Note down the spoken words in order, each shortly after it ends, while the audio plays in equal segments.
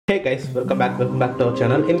Hey guys, welcome back to our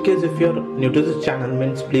channel. In case if you're new to this channel,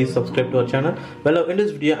 means please subscribe to our channel. Well, in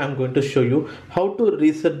this video I'm going to show you how to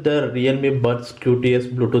reset the Realme Buds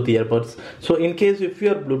Q2s Bluetooth earbuds. So in case if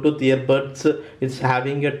your Bluetooth earbuds is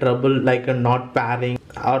having a trouble like a not pairing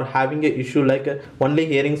or having a issue like only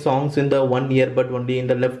hearing songs in the one earbud only, in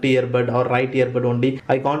the left earbud or right earbud only,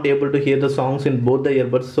 I can't able to hear the songs in both the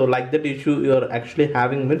earbuds. So like that issue you're actually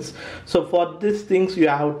having means, so for these things you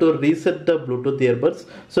have to reset the Bluetooth earbuds,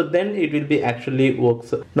 so then it will be actually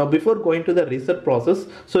works. Now before going to the reset process,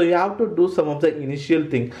 so you have to do some of the initial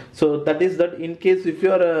thing. So that is that in case if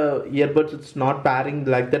your earbuds it's not pairing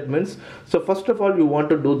like that means, so first of all you want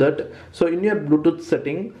to do that. So in your Bluetooth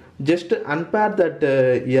setting, just unpair that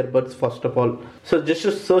earbuds first of all. So just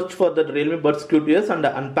search for the Realme Buds Q2s and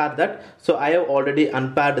unpair that. So I have already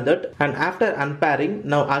unpaired that, and after unpairing,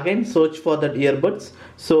 now again search for that earbuds.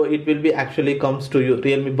 So it will be actually comes to you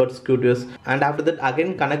Realme Buds Q2s, and after that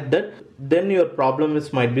again connect that, then your problem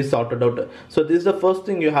is might be sorted out. So this is the first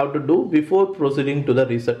thing you have to do before proceeding to the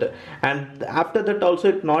reset. And after that also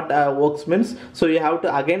it not works means, so you have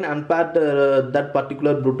to again unpair that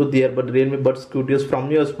particular Bluetooth earbud Realme Buds Q2s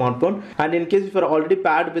from your smartphone. And in case if you are already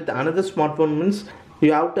paired with another smartphone means,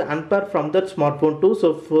 you have to unpair from that smartphone too.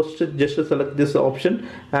 So first just select this option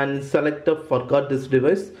and select forgot this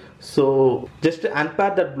device. So just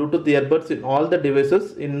unpair that Bluetooth earbuds in all the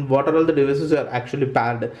devices, in what are all the devices are actually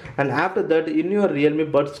paired. And after that in your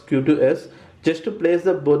Realme Buds Q2s, just to place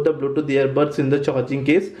both the Bluetooth earbuds in the charging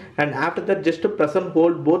case, and after that just to press and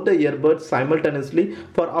hold both the earbuds simultaneously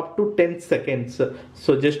for up to 10 seconds.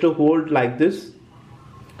 So just to hold like this,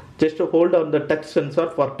 just to hold on the touch sensor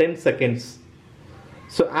for 10 seconds.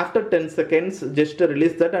 So after 10 seconds just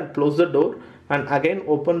release that and close the door and again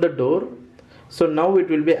open the door. So now it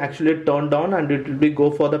will be actually turned on and it will be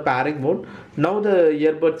go for the pairing mode. Now the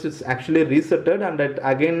earbuds is actually resetted and it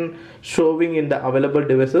again showing in the available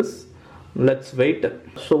devices. Let's wait.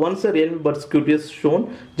 So once the Realme Buds Q2 is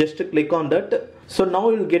shown, just click on that. So now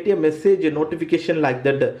you'll get a message, a notification like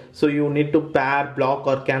that. So you need to pair, block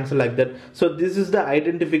or cancel like that. So this is the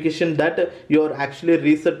identification that you're actually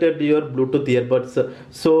resetted your Bluetooth earbuds.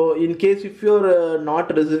 So in case if you're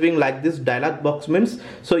not receiving like this dialog box means,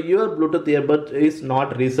 so your Bluetooth earbud is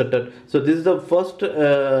not resetted. So this is the first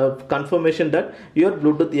confirmation that your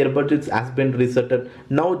Bluetooth earbud has been resetted.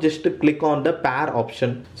 Now just click on the pair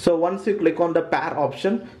option. So once you click on the pair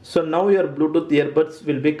option, so now your Bluetooth earbuds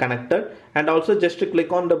will be connected. And also just to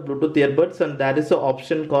click on the Bluetooth earbuds, and there is an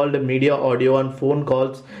option called media audio and phone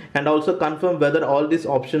calls, and also confirm whether all these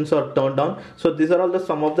options are turned on. So these are all the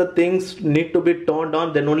some of the things need to be turned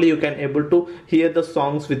on, then only you can able to hear the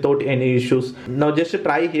songs without any issues. Now just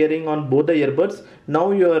try hearing on both the earbuds.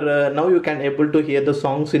 Now you can able to hear the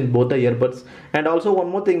songs in both the earbuds. And also one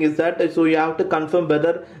more thing is that, so you have to confirm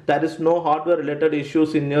whether there is no hardware related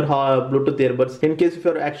issues in your Bluetooth earbuds. In case if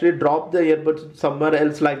you actually drop the earbuds somewhere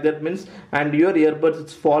else like that means, and your earbuds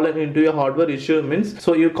it's fallen into a hardware issue means,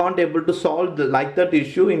 so you can't able to solve like that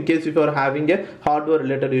issue in case if you are having a hardware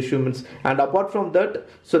related issue means. And apart from that,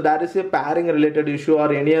 so there is a pairing related issue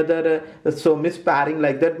or any other so mispairing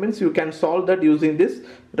like that means, you can solve that using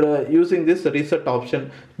this reset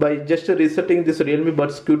option. By just resetting this Realme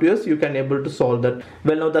Buds Q2s, you can able to solve that.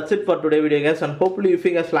 Well, now that's it for today video guys, and hopefully if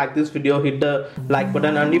you guys like this video, hit the like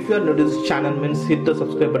button, and if you are new to this channel means hit the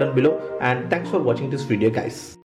subscribe button below. And thanks for watching this video guys.